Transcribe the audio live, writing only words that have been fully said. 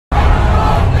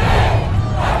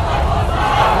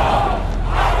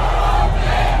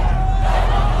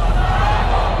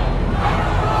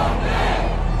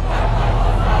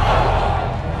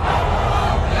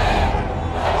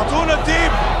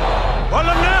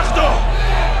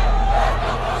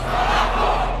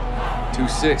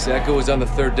2-6, Echo is on the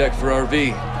third deck for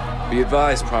RV. Be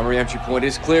advised, primary entry point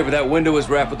is clear, but that window is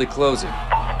rapidly closing.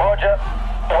 Roger.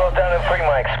 Well down in 3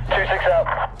 mics. 2-6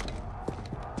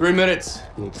 out. 3 minutes.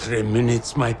 In 3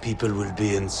 minutes, my people will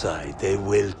be inside. They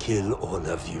will kill all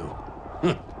of you.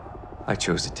 I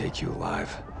chose to take you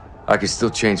alive. I could still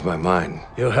change my mind.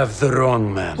 You have the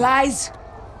wrong man. Lies.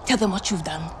 Tell them what you've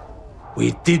done.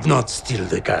 We did not steal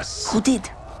the gas. Who did?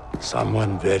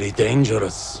 Someone very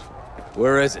dangerous.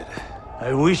 Where is it?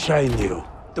 I wish I knew.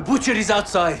 The butcher is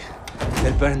outside.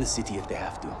 They'll burn the city if they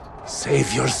have to.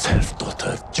 Save yourself,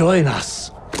 daughter. Join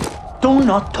us. Do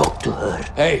not talk to her.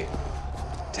 Hey,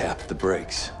 tap the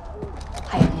brakes.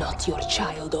 I am not your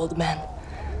child, old man.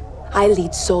 I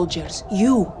lead soldiers.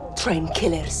 You train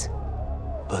killers.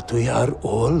 But we are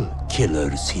all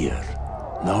killers here,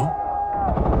 no?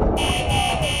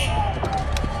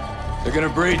 They're gonna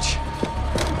breach.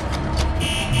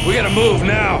 We gotta move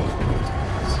now.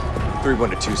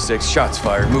 3-1 to 2-6, shots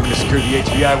fired. Moving to secure the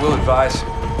HVI, will advise.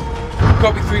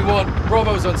 Copy 3-1.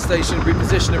 Bravo's on station.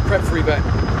 Reposition and prep for evac.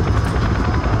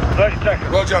 30 seconds.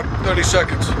 Roger, 30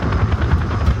 seconds.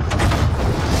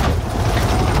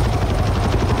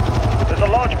 There's a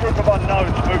large group of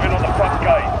unknowns moving on the front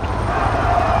gate.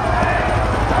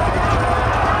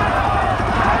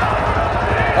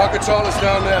 Al-Qatala's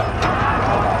down there.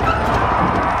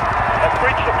 They've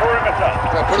breached the perimeter.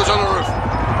 Yeah, put us on the roof.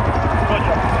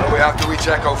 Roger. But we have to reach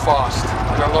Echo fast.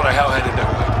 We've got a lot of hell headed that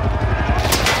way.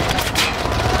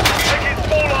 Taking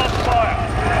small arms fire.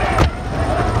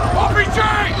 RPG!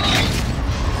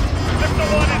 Lifter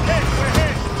 1 is hit. We're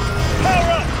hit.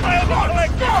 Power up. Fire the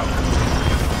collector.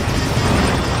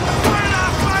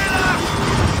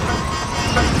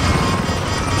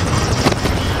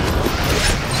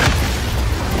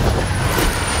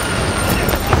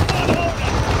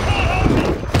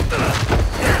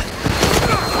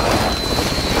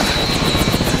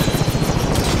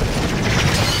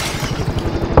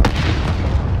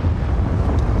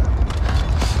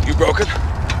 Broken?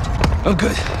 I'm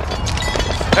good.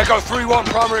 Echo 3-1,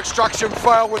 primary extraction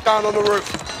failed. We're down on the roof.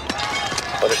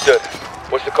 Understood.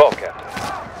 What's the call, Captain?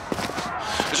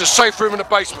 There's a safe room in the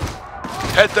basement.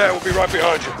 Head there, we'll be right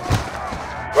behind you.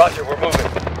 Roger, we're moving.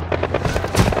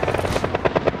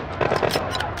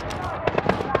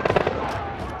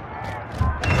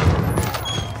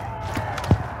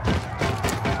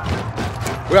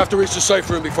 We have to reach the safe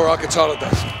room before Al-Qatala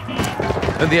does.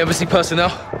 And the embassy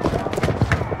personnel?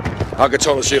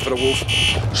 Al-Qatala's here for the wolf.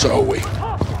 So are we.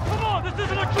 Come on, this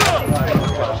isn't a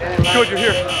drill! Good, you're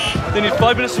here. They need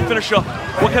 5 minutes to finish up.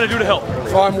 What can I do to help?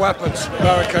 Find weapons.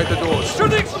 Barricade the doors. To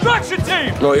the extraction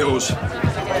team! Not yours.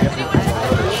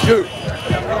 You!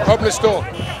 Open this door.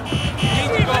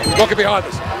 Lock it behind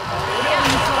us.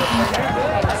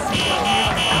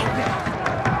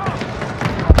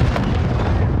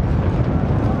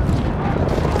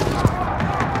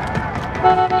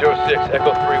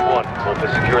 Echo 3-1. Wolf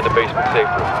is secure in the basement safe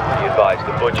room. Be advised,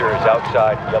 the butcher is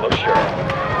outside, yellow shirt. I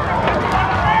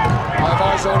have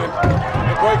eyes on him.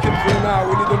 We're breaking through now.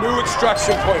 We need a new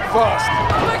extraction point, fast.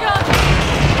 Oh my God!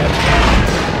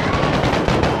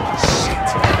 Shit.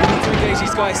 We need to engage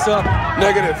these guys, sir.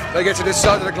 Negative. They get to this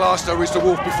side of the glass, they'll reach the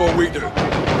wolf before we do.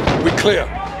 We clear.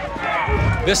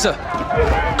 Yes, sir.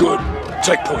 Good.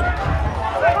 Take point.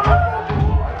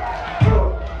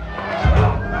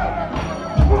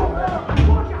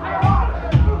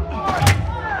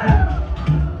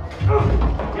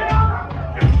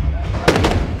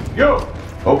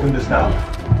 Open this now.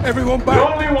 Everyone back. You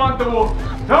only want the wolf.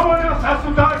 No one else has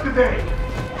to die today.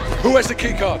 Who has the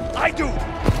key card? I do.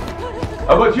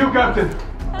 How about you, Captain?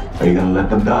 Are you gonna let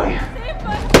them die?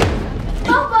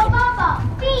 Papa,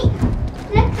 speak!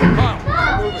 Let's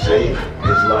go! Save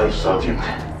his life, Sergeant.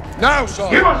 Now,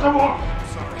 Sergeant. Give us the wolf.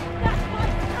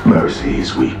 Mercy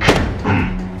is weak.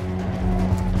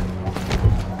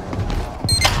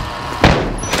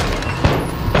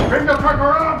 Bring the truck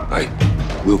around. Hey,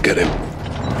 we'll get him.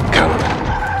 Canada.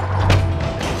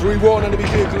 3-1, enemy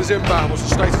vehicle is inbound. What's the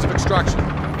status of extraction?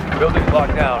 Building's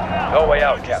locked down. No way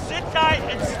out, Captain. Sit tight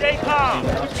and stay calm.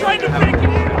 I'm trying to break it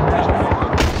in.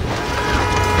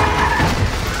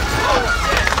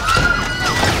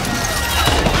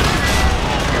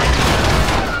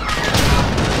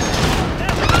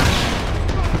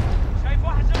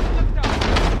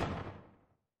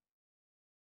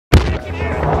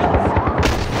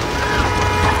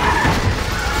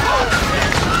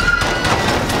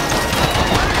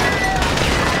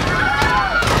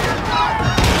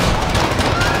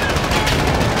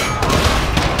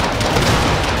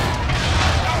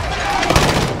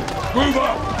 Move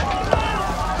up!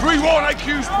 3-1,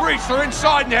 AQ's breached. They're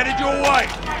inside and headed your way.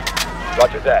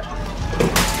 Roger that.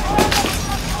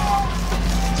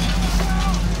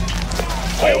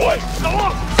 Stay away! Go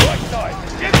on! Right side!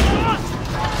 Get on!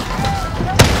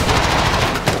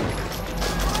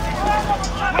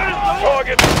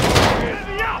 Target!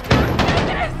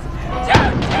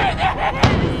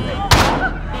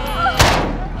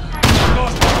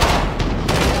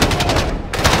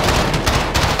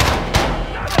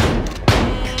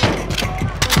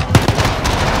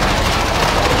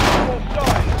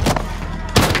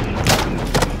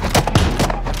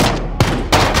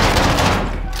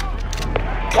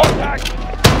 Contact!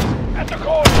 At the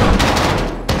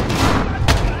corner!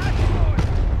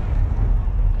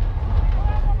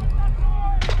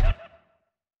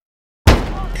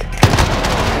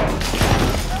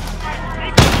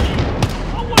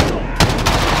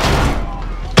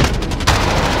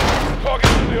 Target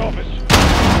to the office.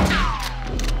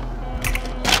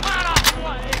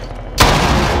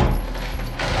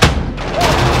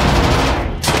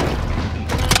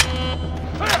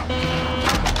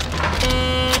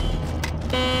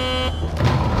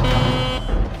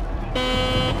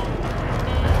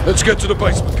 Let's get to the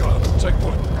basement, Kyle. Take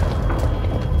point.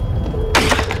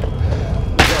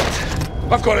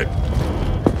 I've got it.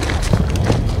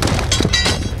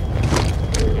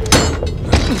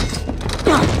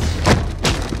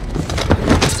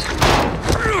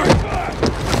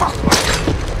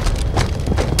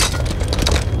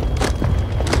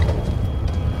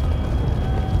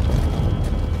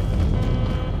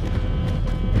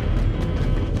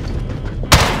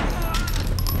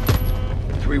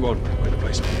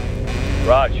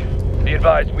 Raj, be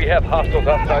advised, we have hostiles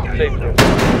outside the safe room.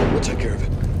 We'll take care of it.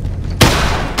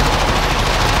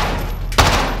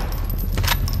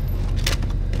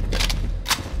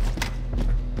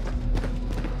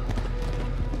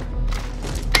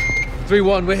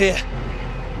 We're here.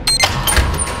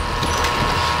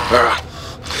 Lara,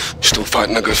 still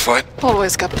fighting a good fight?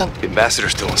 Always, Captain. The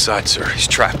ambassador's still inside, sir. He's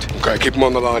trapped. Okay, keep him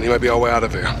on the line. He may be our way out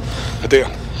of here.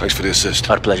 Adir, thanks for the assist.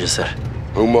 Our pleasure, sir.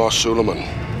 Umar Suleiman.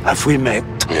 Have we met?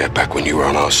 Yeah, back when you were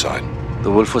on our side.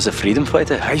 The wolf was a freedom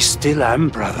fighter? I still am,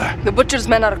 brother. The Butcher's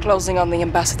men are closing on the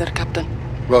ambassador, Captain.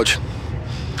 Rog.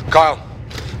 Kyle,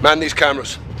 man these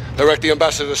cameras. Direct the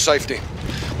ambassador to safety.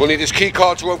 We'll need his key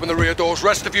card to open the rear doors.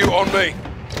 Rest of you on me.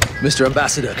 Mr.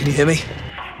 Ambassador, can you hear me?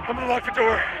 I'm gonna lock the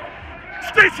door.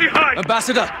 Stacy, hide!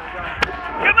 Ambassador!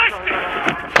 Get my stick!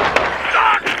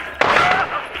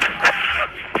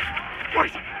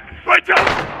 Wait! Wait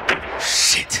down!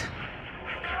 Shit.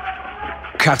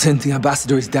 Captain, the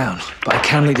ambassador is down, but I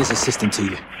can lead his assistant to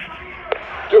you.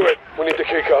 Do it. We need the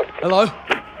key card. Hello?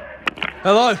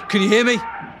 Hello? Can you hear me?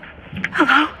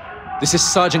 Hello? This is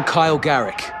Sergeant Kyle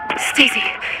Garrick. Stacy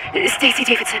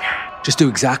Davidson. Just do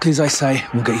exactly as I say,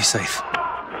 and we'll get you safe.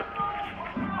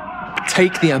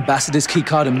 Take the ambassador's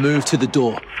keycard and move to the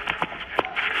door.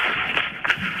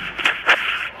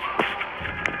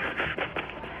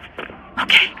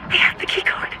 Okay, I have the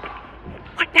keycard.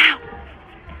 What now?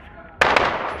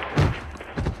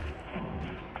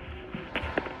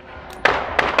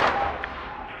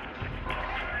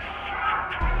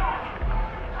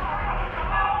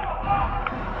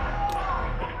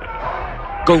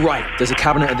 Go right. There's a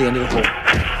cabinet at the end of the hall.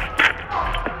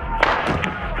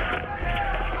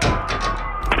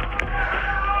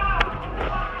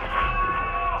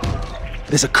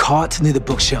 There's a cart near the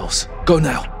bookshelves. Go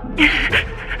now.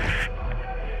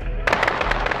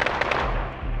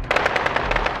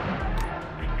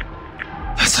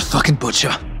 That's the fucking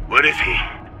Butcher. Where is he?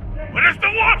 Where is the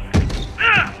wolf?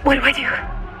 What do I do?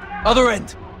 Other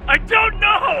end. I don't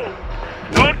know!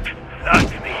 Don't lie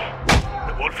to me.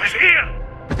 The wolf is here.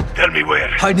 Tell me where.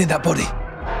 Hiding in that body.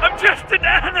 I'm just an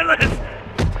analyst.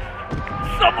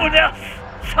 Someone else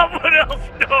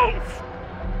knows.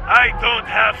 I don't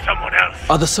have someone else.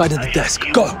 Other side of the desk.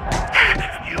 Go.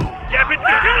 You. Damn it,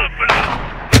 you don't belong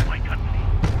in my country.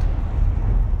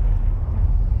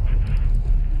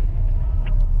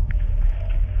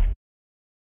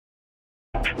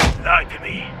 Lie to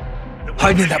me. The wolf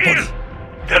Hiding in is that here. body.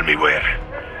 Tell me where.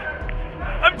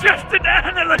 I'm just an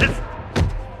analyst.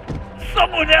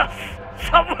 Someone else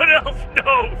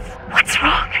knows. What's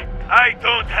wrong? I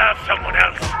don't have someone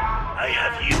else. I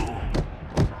have you.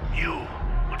 You,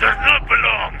 who does not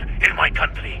belong in my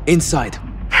country. Inside.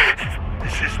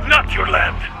 This is not your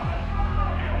land.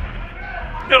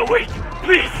 No, wait,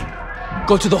 please.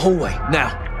 Go to the hallway,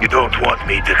 now. You don't want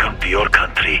me to come to your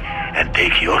country and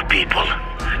take your people.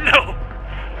 No,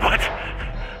 but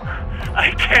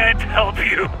I can't help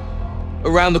you.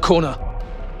 Around the corner.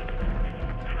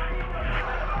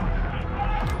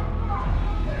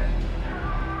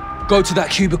 Go to that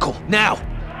cubicle, now!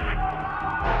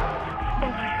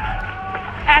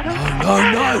 Adam?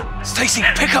 No. Stacy,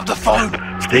 pick up the phone!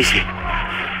 Stacy,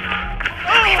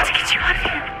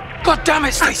 God damn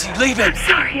it, Stacy, leave him! I'm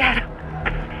sorry, Adam.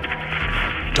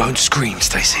 Don't scream,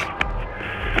 Stacy.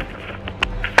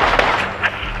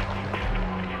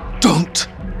 Don't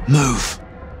move.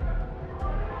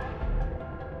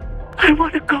 I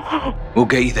want to go home. We'll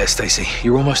get you there, Stacy.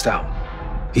 You're almost out.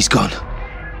 He's gone.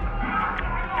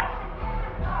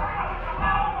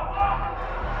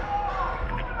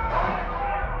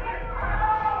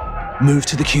 Move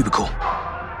to the cubicle.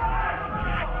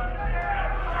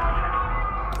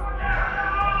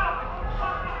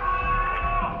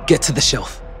 Get to the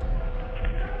shelf.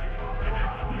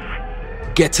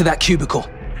 Get to that cubicle.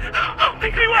 Oh my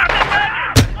God.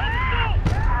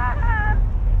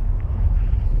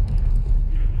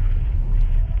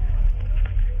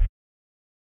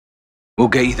 We'll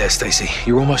get you there, Stacy.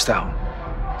 You're almost out.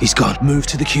 He's gone. Move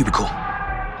to the cubicle.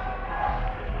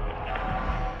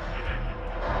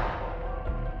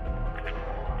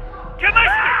 Get my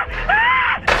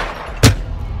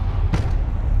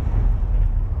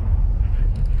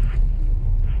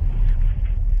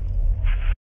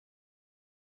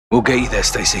We'll get you there,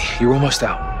 Stacy. You're almost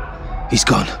out. He's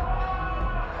gone.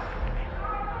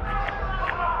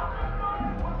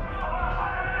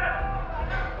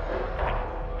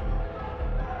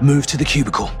 Move to the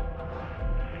cubicle.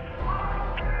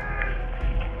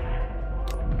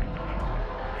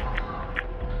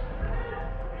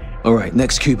 All right,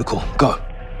 next cubicle. Go.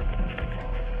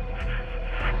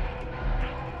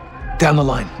 Down the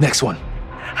line. Next one.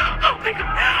 Oh my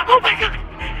God. Oh my God.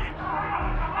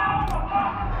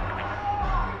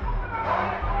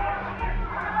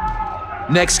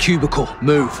 Next cubicle.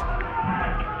 Move.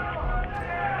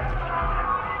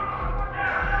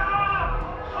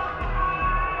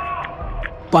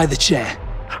 By the chair.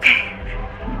 Okay.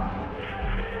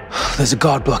 There's a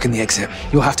guard blocking the exit.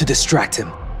 You'll have to distract him.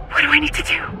 What do I need to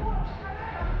do?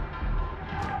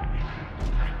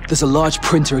 There's a large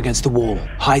printer against the wall.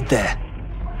 Hide there.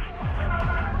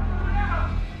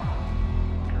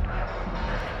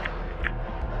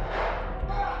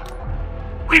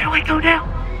 Where do I go now?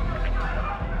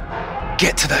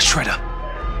 Get to that shredder.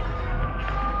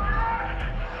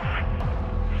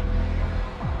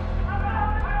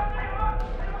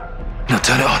 Now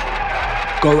turn it on.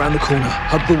 Go around the corner,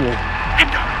 hug the wall.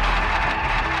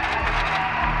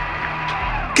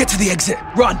 Get to the exit.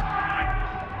 Run!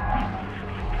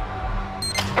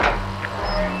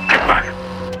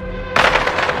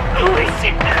 Holy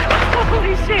shit!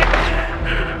 Holy shit!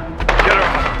 Get her.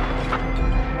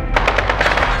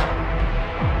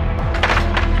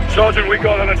 Sergeant, we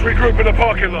got her. Let's regroup in the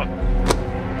parking lot.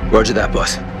 Roger that,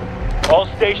 boss. All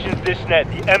stations this net.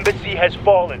 The embassy has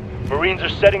fallen. Marines are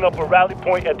setting up a rally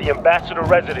point at the ambassador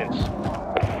residence.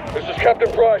 This is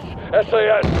Captain Price,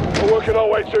 SAS. We're working our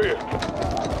way to you.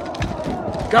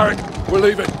 Garrick, we're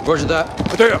leaving. Roger that.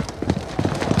 Adea,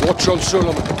 watch on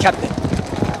Suleiman. Captain.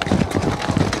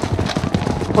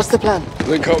 What's the plan?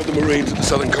 Link up with the Marines at the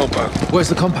southern compound. Where's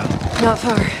the compound? Not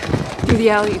far. Through the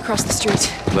alley across the street.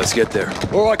 Let's get there.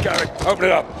 All right, Garrick, open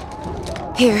it up.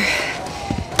 Here.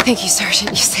 Thank you,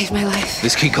 Sergeant. You saved my life.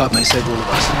 This keycard may save all of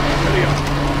us. Adea,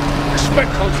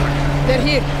 expect contact. They're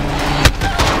here.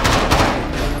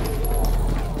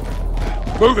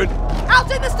 Moving.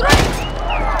 Out in the street!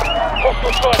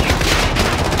 Hostile sight.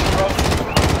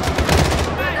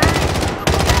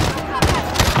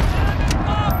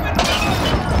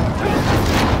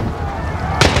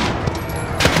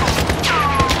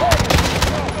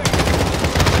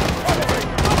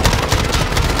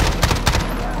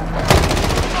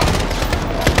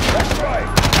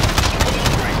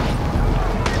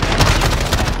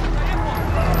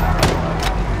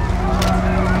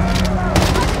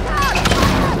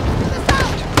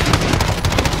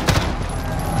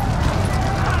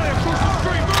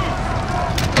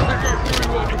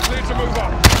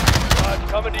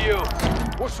 Coming to you.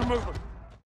 What's the movement?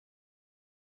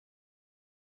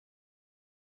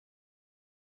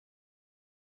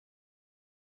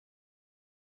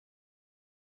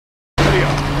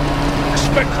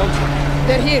 Expect contact.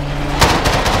 They're here.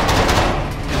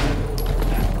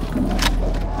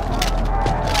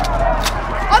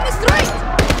 On the street!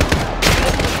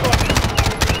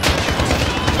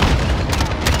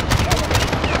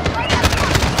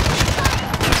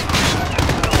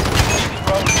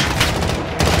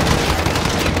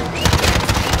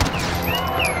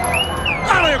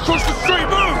 Across the street,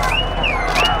 move!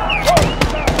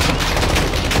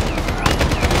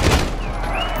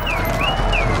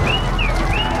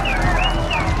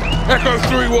 Echo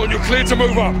 3-1, you're cleared to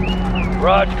move up.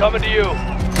 Raj, coming to you.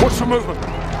 What's the movement?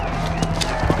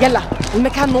 يلا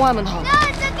المكان مؤمن هون.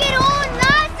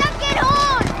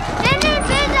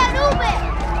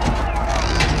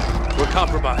 We're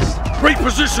compromised.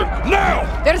 Reposition,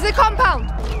 now! There's the compound!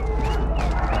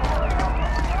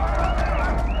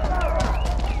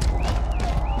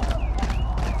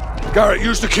 Garrett,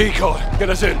 use the key card. Get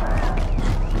us in.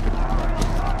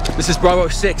 This is Bravo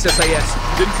 6,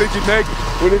 SAS. Didn't think you'd make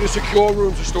it. We need a secure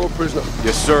room to store a prisoner.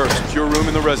 Yes, sir. Secure room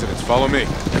in the residence. Follow me.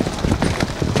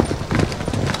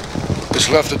 It's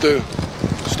left to do.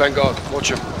 Stand guard.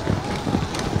 Watch him.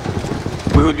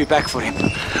 We will be back for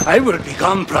him. I will be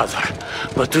gone, brother,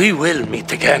 but we will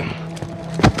meet again.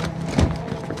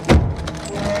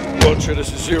 Roger,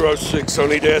 this is 06. I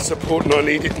need air support and I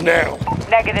need it now.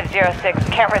 Negative 06.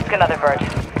 Can't risk another bird.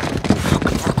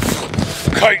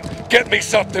 Kate, get me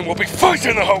something. We'll be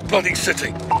fighting the whole bloody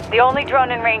city. The only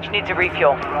drone in range needs a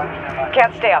refuel.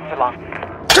 Can't stay up for long.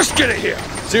 Just get it here.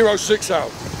 06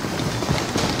 out.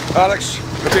 Alex,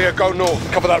 Kadir, go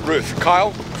north. Cover that roof.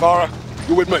 Kyle, Farah,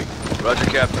 you with me? Roger,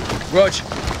 Captain. Roger.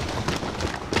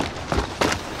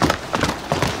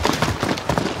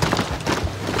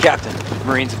 Captain,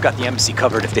 Marines have got the embassy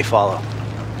covered if they follow.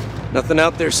 Nothing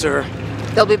out there, sir.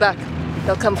 They'll be back.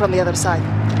 They'll come from the other side.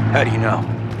 How do you know?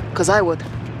 'Cause I would.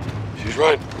 She's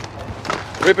right.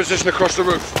 Reposition across the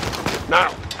roof.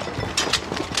 Now.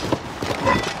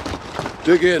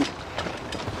 Dig in.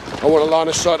 I want a line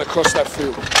of sight across that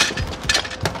field.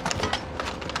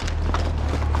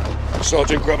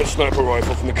 Sergeant, grab a sniper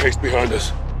rifle from the case behind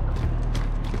us.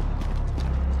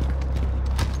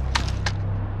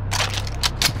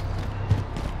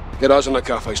 Get eyes on that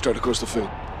cafe straight across the field.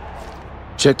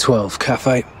 Check 12,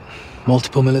 cafe.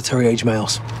 Multiple military-age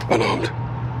males. Unarmed.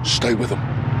 Stay with them.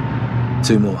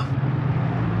 2 more.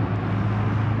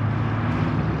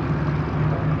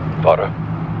 Potter,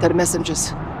 They're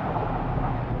messengers.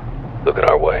 looking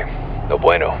our way. No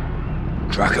bueno.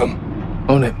 Track them.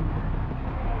 On it.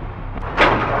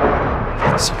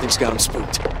 Something's got him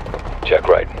spooked. Check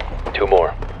right. 2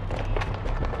 more.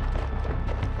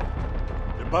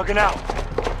 They're bugging out.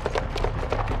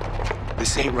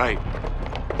 This ain't right.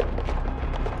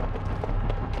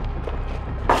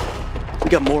 We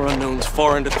got more unknowns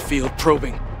far into the field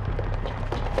probing.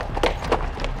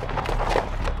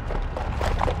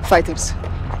 Fighters.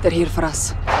 They're here for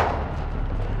us.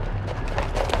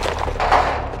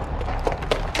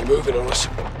 They're moving on us.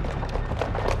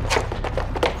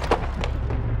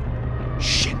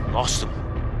 Shit, lost them.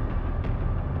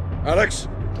 Alex?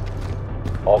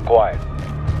 All quiet.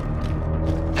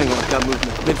 Hang on, got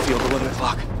movement. Midfield, 11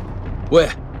 o'clock.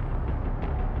 Where?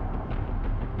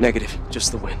 Negative,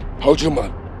 just the wind. Hold your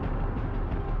mud.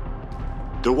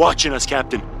 They're watching us,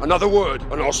 Captain. Another word,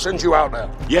 and I'll send you out there.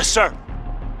 Yes, sir.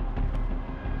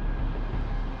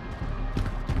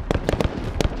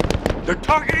 They're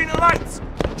targeting the lights!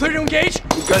 Clear to engage?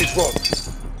 Engage what?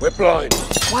 We're blind.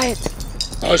 Quiet.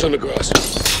 Eyes on the grass.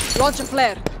 Launch a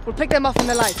flare. We'll pick them off in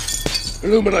the light.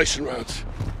 Illumination rounds.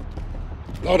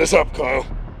 Light us up, Kyle.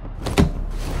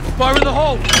 Fire in the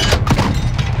hole!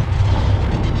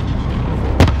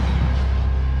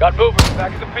 Got movers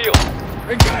back in the field.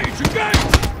 Engage!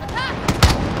 Engage!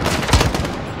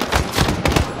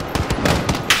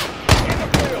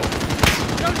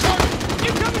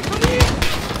 Incoming from the east!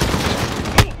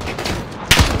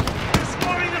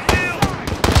 Exploring the field!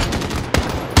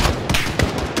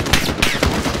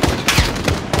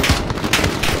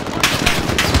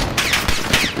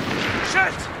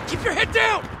 Shit! Keep your head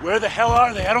down! Where the hell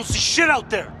are they? I don't see shit out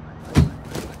there!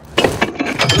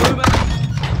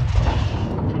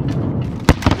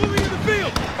 Moving in the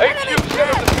field! HQ,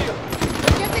 center of the field.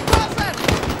 Getting closer!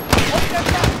 Hold them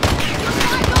down!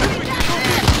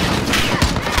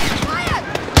 Quiet!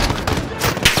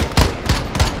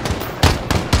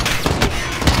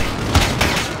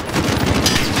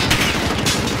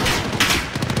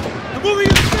 They're moving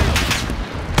in the field!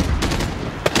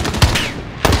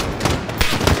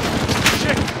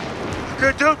 Shit!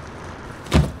 Good, dude?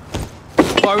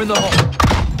 Fire in the hole.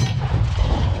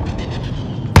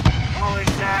 Holy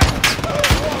shit!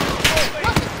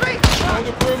 Cross the street! On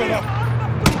the perimeter.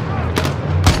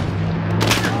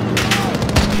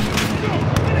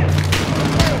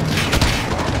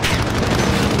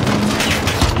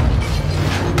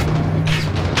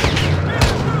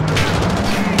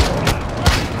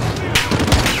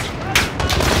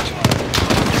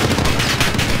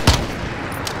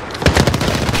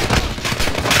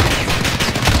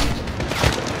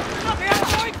 They are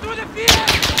going through the field!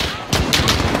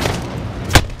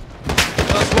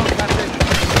 Last one, Captain.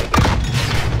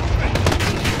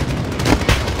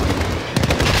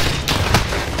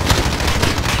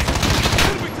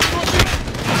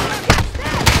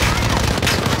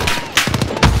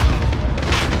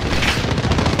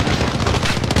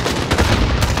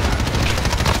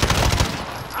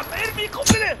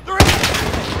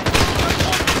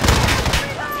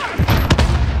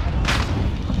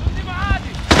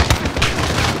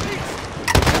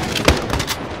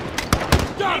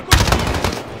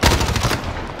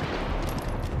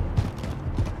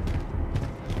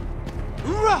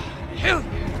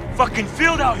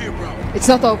 field out here, bro. It's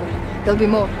not over. There'll be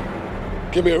more.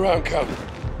 Give me a round count.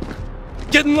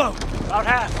 Getting low. About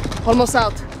half. Almost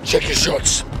out. Check your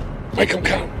shots. Make them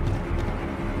count.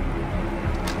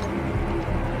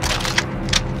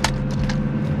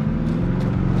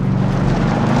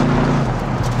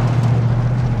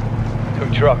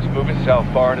 Two trucks moving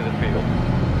south far into the field.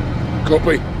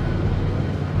 Copy.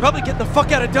 Probably get the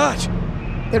fuck out of Dodge.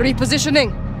 They're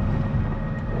repositioning.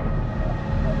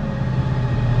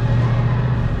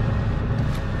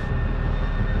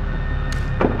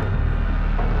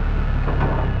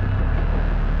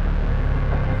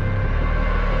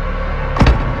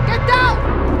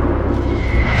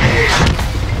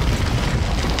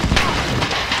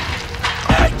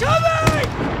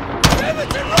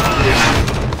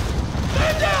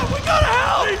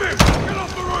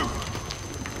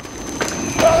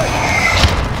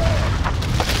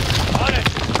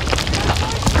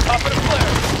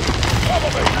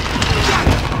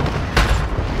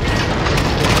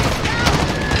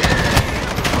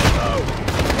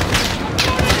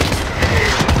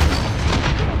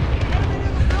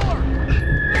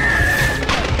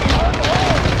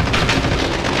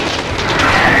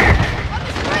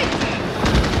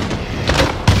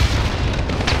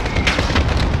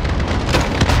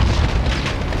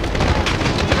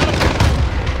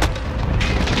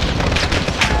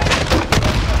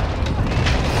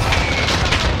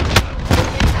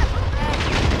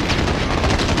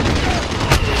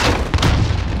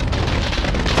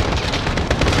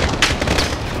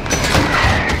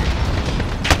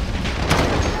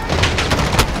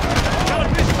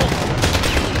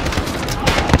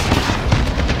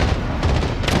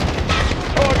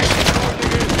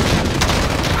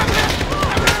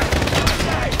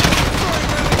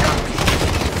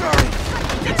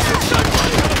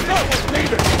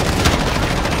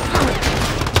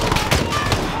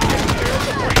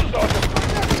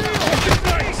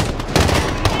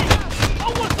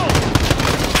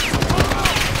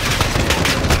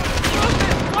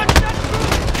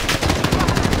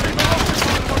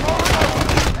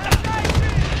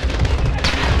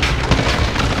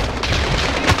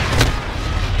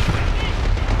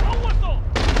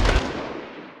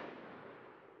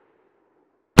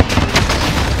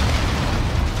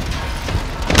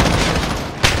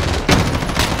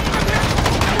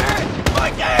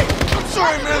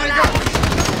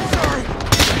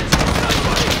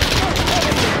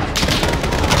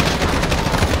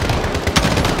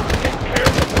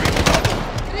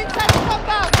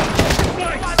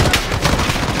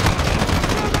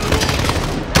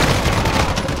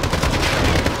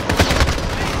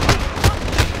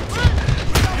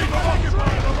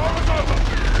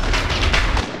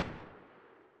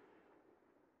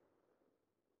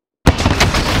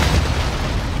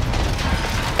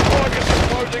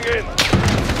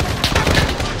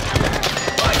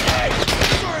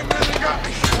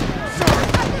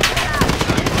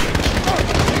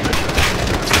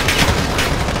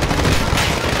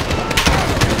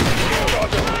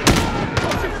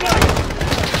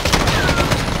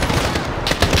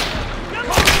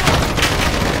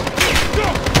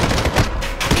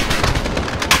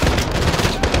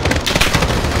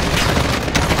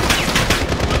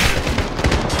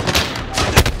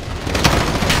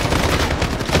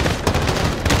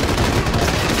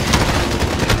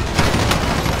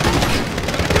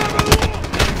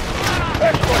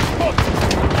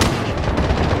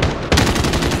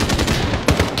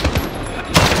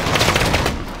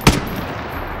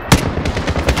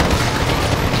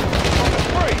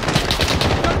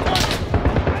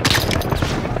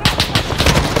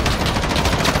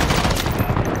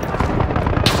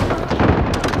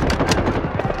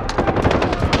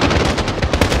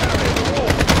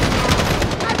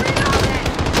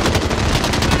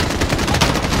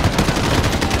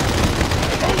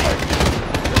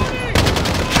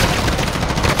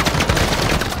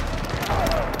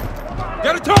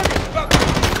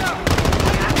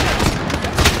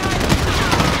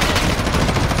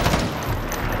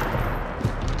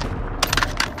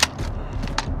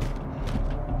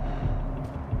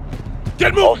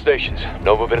 All stations,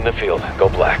 no movement in the field. Go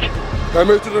black. They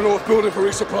move to the north building for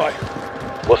resupply.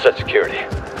 We'll set security.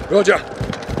 Roger.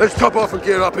 Let's top off and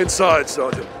gear up inside,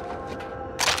 Sergeant.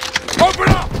 Open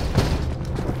up!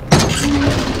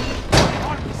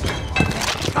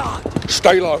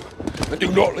 Stay low, and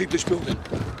do not leave this building.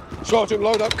 Sergeant,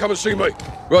 load up, come and see me.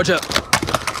 Roger.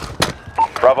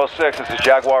 Bravo 6, this is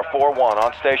Jaguar 4-1,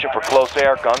 on station for close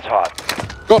air, guns hot.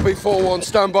 Copy 4-1,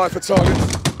 stand by for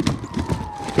target.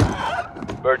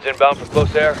 Birds inbound for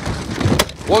close air.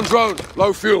 One drone,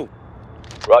 low fuel.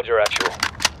 Roger, actual.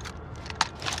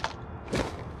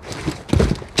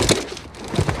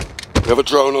 have a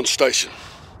drone on station.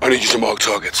 I need you to mark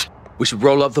targets. We should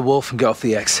roll up the wolf and get off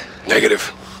the X.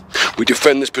 Negative. We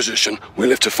defend this position, we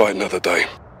live to fight another day.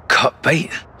 Cut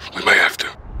bait? We may have to.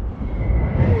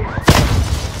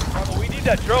 We need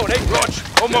that drone, eh? Roger,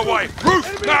 on my way.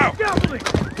 Roof, now!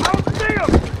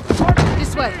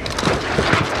 This way.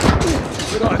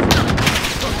 Good eye.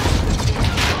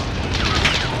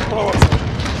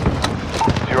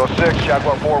 06,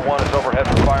 Jaguar 4-1 is overhead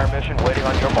for fire mission, waiting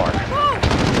on your mark.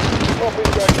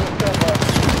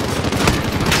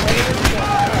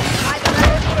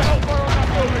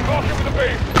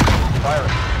 Fire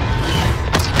it.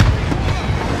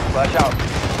 Flash out.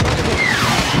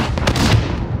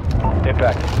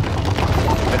 Impact.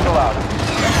 Missile out.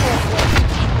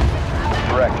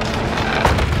 Direct.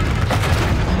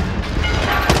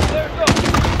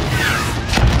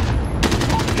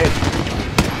 Hit.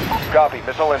 Copy.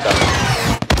 Missile inbound.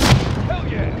 Hell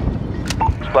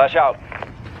yeah. Splash out.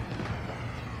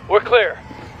 We're clear.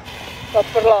 Not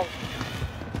for long.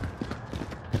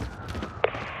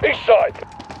 East side.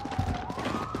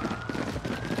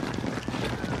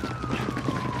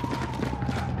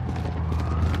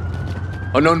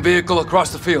 Unknown vehicle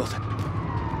across the field.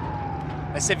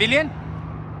 A civilian?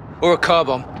 Or a car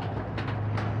bomb?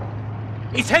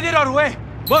 He's headed our way.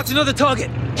 Marked another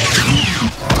target.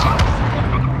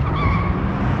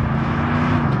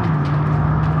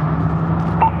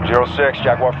 06,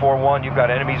 Jaguar 4-1, you've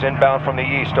got enemies inbound from the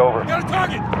east, over. Got a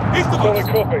target! East of us!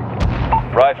 Copy.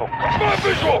 Rifle. My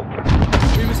visual!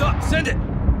 Beam is up, send it!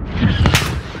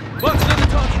 Marked another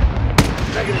target.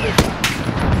 Negative.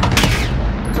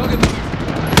 Target marked.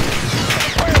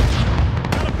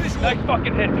 Nice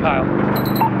fucking hit, Kyle.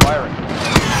 Firing.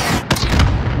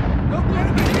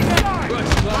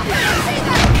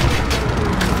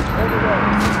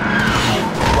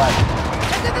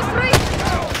 Into the street!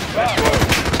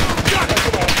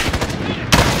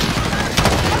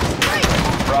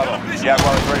 Bravo.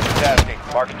 Jaguar is ready for tasking.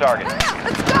 Mark a target.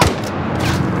 Let's go!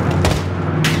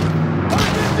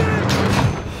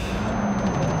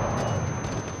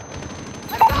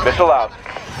 Missile out.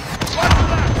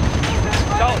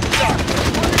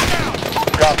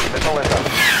 Copy. Missile inbound.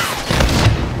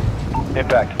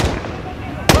 Impact.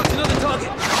 Marked another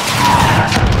target.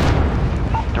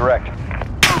 Direct.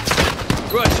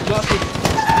 Rush, marking.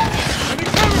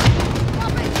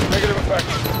 Negative effect.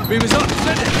 Beam is up,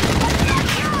 send it!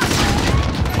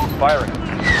 Firing.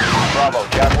 Bravo.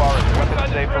 Jaguar is weapon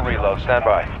safe for reload. Stand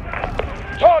by.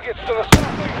 Targets to the south.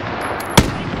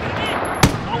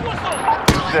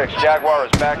 6, Jaguar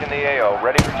is back in the AO,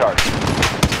 ready for target.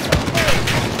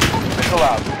 Missile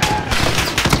out.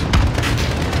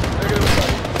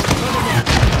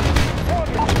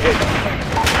 Hit.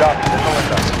 Copy. Missile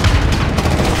inbound.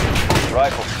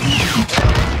 Rifle.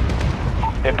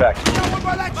 Impact.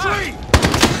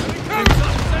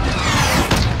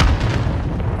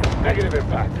 Negative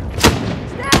impact.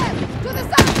 Stand! To the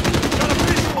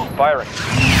south! Firing.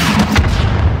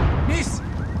 Miss!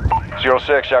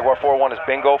 06, Jaguar 4-1 is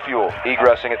bingo fuel.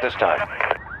 Egressing at this time.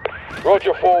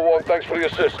 Roger 4-1, thanks for the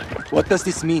assist. What does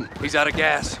this mean? He's out of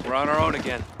gas. We're on our own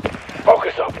again.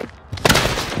 Focus up. Up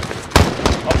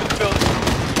in the building.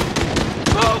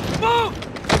 Move! Move!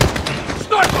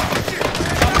 Sniper!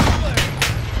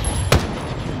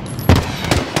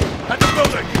 At the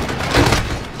building!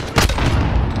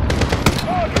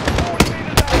 Target 40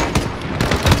 meters out!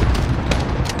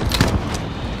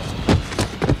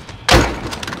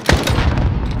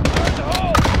 Fire the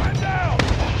hole! Man down!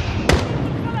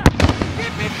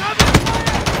 Keep me coming!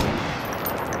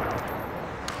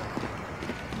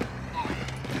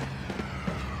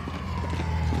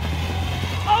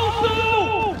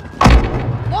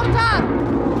 Mortar!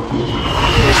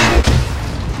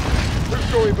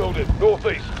 Two-story building,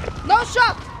 northeast. No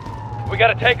shot! We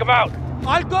gotta take them out.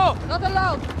 I'll go! Not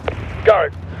allowed!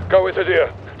 Garrett, go with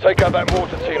Adir. Take out that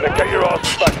mortar team and get your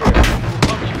asses back here.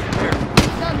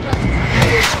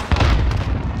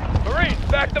 Marines,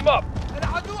 back them up.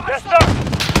 Yes, sir.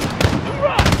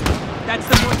 That's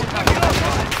the mortar target.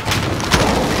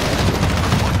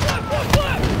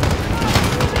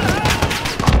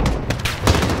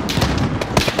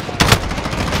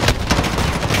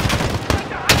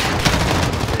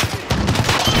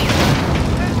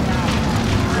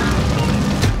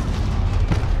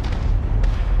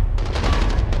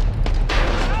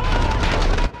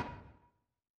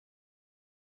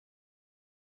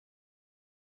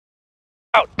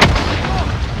 Out!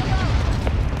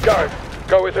 Garrett,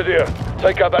 go with Adir.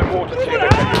 Take out that mortar team and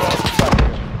get your asses back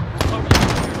here.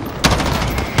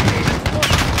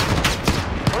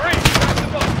 Marines, back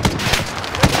them up.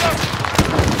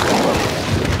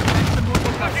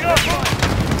 Back them up.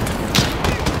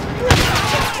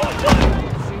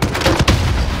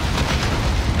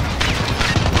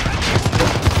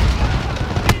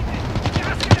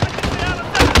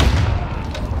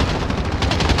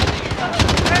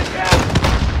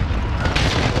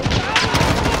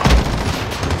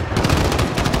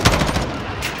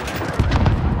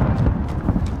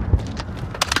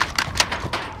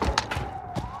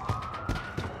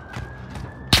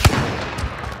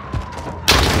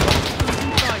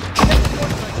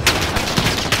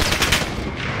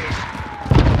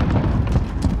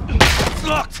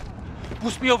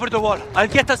 Push me over the wall. I'll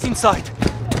get us inside.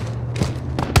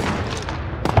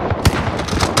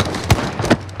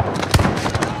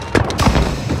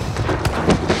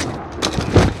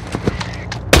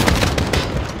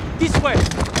 This way.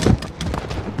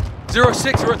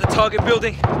 06, we're at the target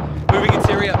building. Moving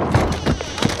interior.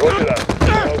 Roger that.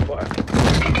 Hold fire.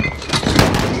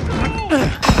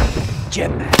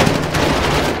 Jim.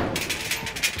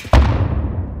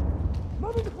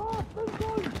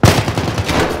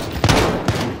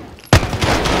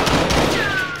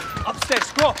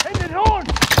 Upstairs, go! Hit it on!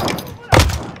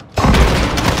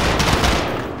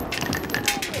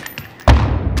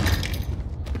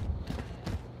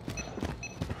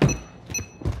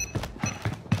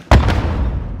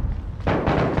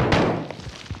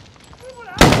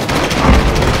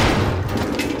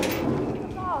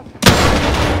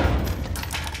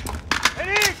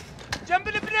 هنيك! جنب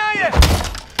البناية!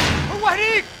 هو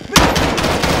هنيك!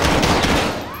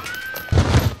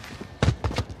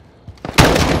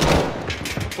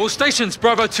 All stations,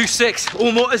 Bravo 2-6.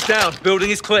 All mortars down.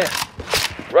 Building is clear.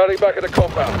 Rally back at the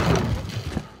compound.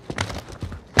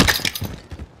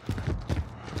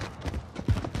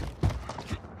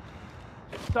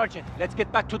 Sergeant, let's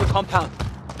get back to the compound.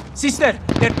 Sister,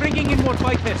 they're bringing in more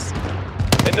fighters.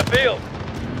 In the field.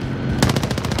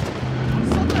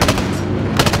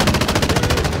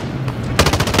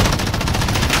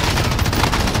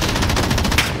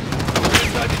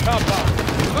 Inside the compound.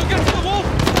 Go get to the wall!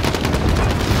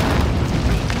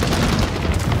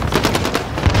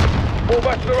 Move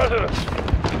back to the residence.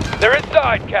 They're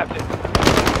inside, Captain.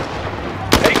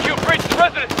 AQ, breach the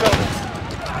residence building.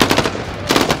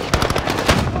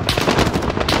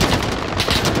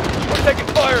 We're taking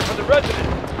fire from the residence.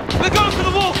 They're going for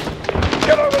the wall!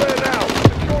 Get over there now.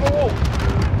 Secure the wall.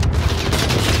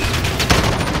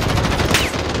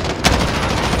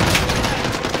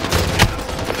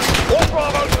 All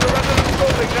Bravo to the residence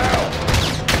building now.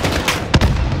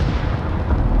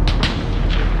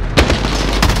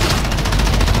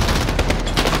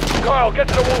 Kyle, get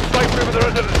to the wall safe room of the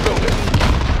residence building.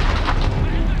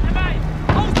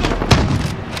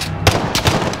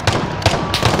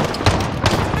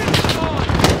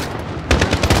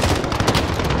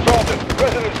 Charlton,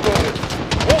 residence building.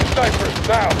 Wall snipers,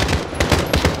 now.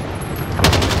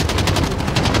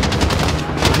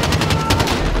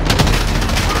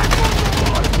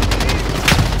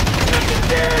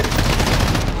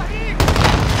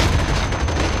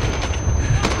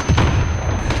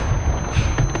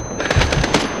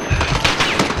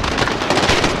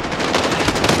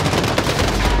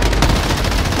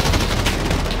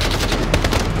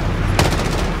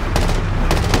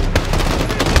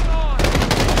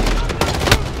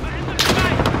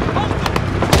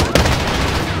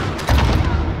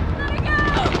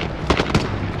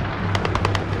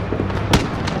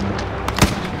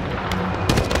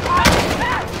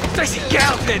 Stacy, get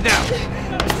out there now!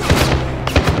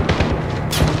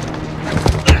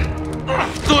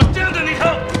 Doors down, I need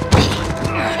help!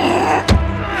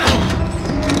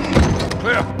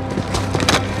 Clear.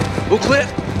 All clear?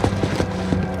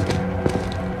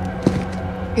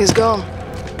 He's gone.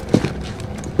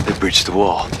 They breached the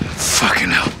wall. Fucking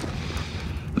hell.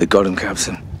 They got him,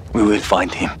 Captain. We will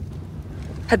find him.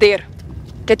 Hadir,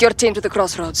 get your team to the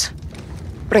crossroads.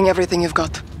 Bring everything you've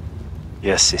got.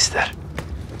 Yes, sister.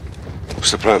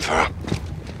 What's the plan, Farah?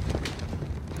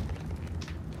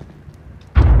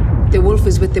 The wolf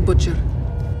is with the butcher.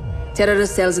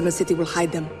 Terrorist cells in the city will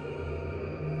hide them.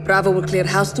 Bravo will clear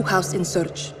house to house in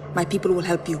search. My people will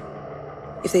help you.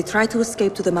 If they try to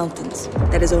escape to the mountains,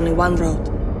 there is only one road.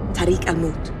 Tariq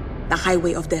al-Mut, the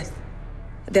highway of death.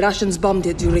 The Russians bombed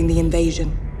it during the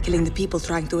invasion, killing the people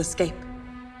trying to escape.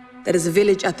 There is a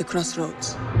village at the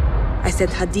crossroads. I sent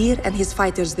Hadir and his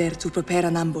fighters there to prepare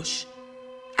an ambush.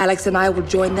 Alex and I will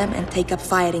join them and take up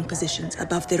firing positions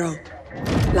above the road,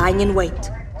 lying in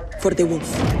wait for the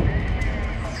wolf.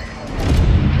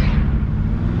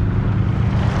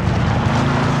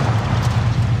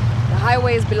 The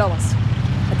highway is below us.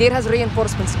 Hadir has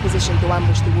reinforcements positioned to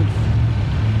ambush the wolf.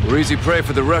 We're easy prey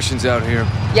for the Russians out here.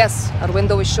 Yes, our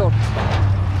window is short.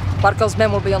 Barkov's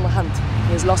men will be on the hunt.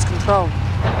 He has lost control.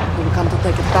 He will come to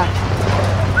take it back.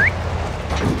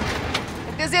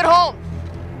 It is your home!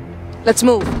 Let's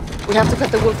move. We have to cut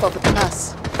the wolf off at the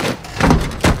pass.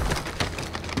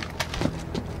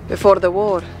 Before the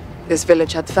war, this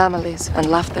village had families and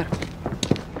laughter.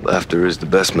 Laughter is the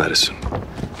best medicine.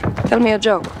 Tell me a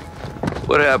joke.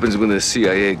 What happens when the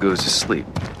CIA goes to sleep?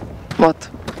 What?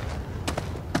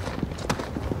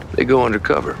 They go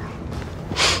undercover.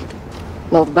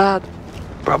 Not bad.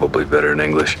 Probably better in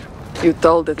English. You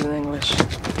told it in English.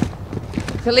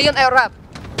 Chilean Arab.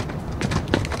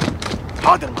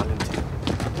 حاضر معلمتي.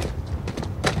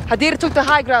 Hadir took the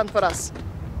high ground for us.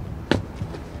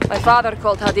 My father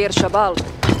called Hadir Shabal,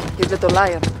 his little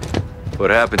lion.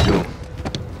 What happened to him?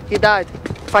 He died,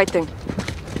 fighting.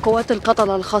 قوات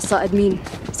القتلة الخاصة أدمين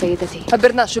سيدتي.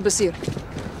 خبرنا شو بصير.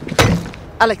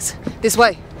 Alex, this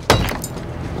way.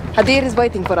 Hadir is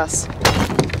waiting for us.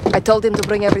 I told him to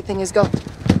bring everything he's got.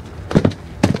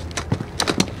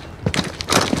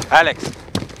 Alex,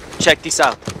 check this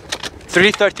out.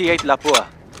 338 Lapua,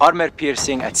 armor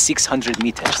piercing at 600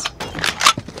 meters.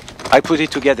 I put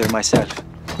it together myself.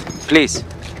 Please,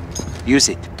 use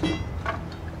it.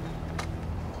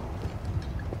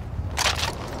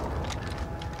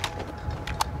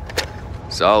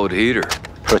 Solid heater.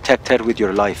 Protect her with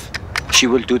your life. She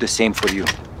will do the same for you.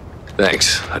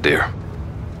 Thanks, Hadir.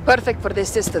 Perfect for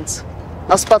this distance.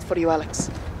 I'll spot for you, Alex.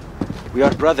 We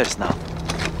are brothers now.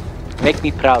 Make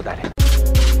me proud, Alex.